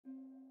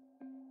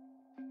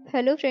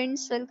Hello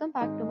friends, welcome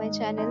back to my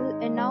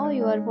channel, and now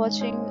you are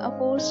watching a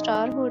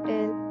 4-star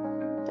hotel.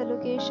 The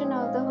location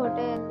of the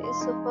hotel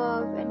is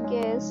superb and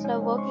guests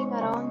love walking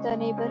around the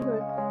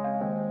neighborhood.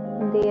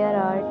 There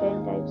are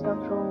 10 types of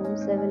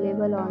rooms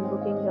available on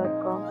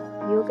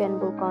booking.com. You can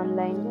book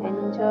online and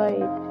enjoy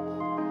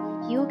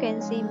it. You can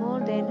see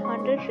more than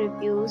 100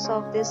 reviews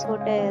of this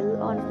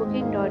hotel on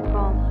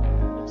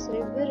booking.com. Its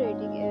review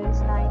rating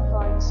is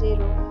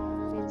 9.0,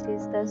 which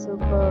is the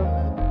superb.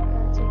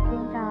 The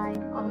check-in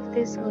time of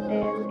this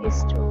hotel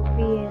is 2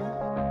 p.m.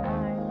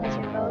 and the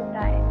check-out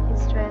time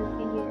is 12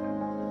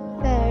 p.m.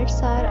 Pets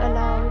are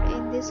allowed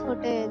in this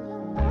hotel.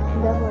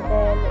 The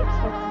hotel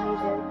accepts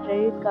major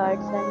credit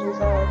cards and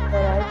reserves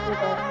the right to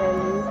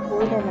temporarily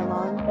hold an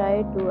amount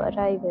prior to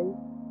arrival.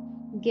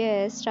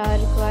 Guests are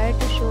required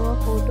to show a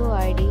photo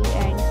ID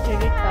and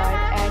credit card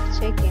at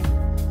check-in.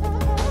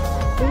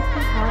 If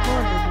you have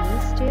already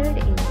stayed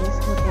in this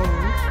hotel,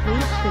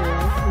 please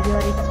share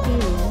your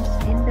experience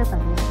in the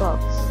comment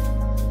box.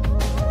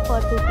 For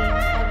booking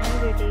or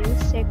more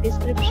details, check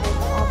description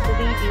of the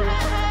video.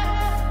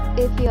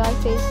 If you are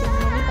facing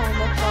any kind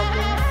of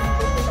problem in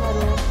booking a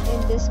room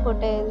in this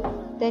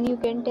hotel, then you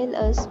can tell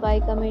us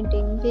by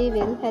commenting. We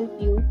will help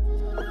you.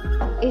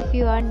 If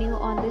you are new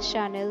on this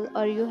channel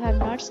or you have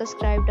not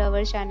subscribed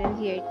our channel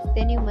yet,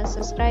 then you must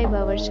subscribe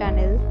our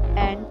channel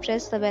and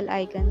press the bell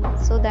icon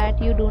so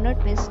that you do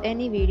not miss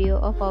any video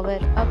of our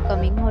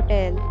upcoming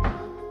hotel.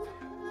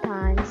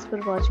 Thanks for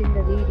watching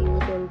the video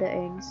till the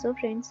end. So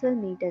friends, will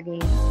meet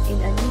again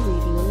in a new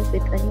video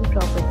with a new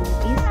property.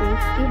 Be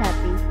safe, be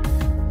happy.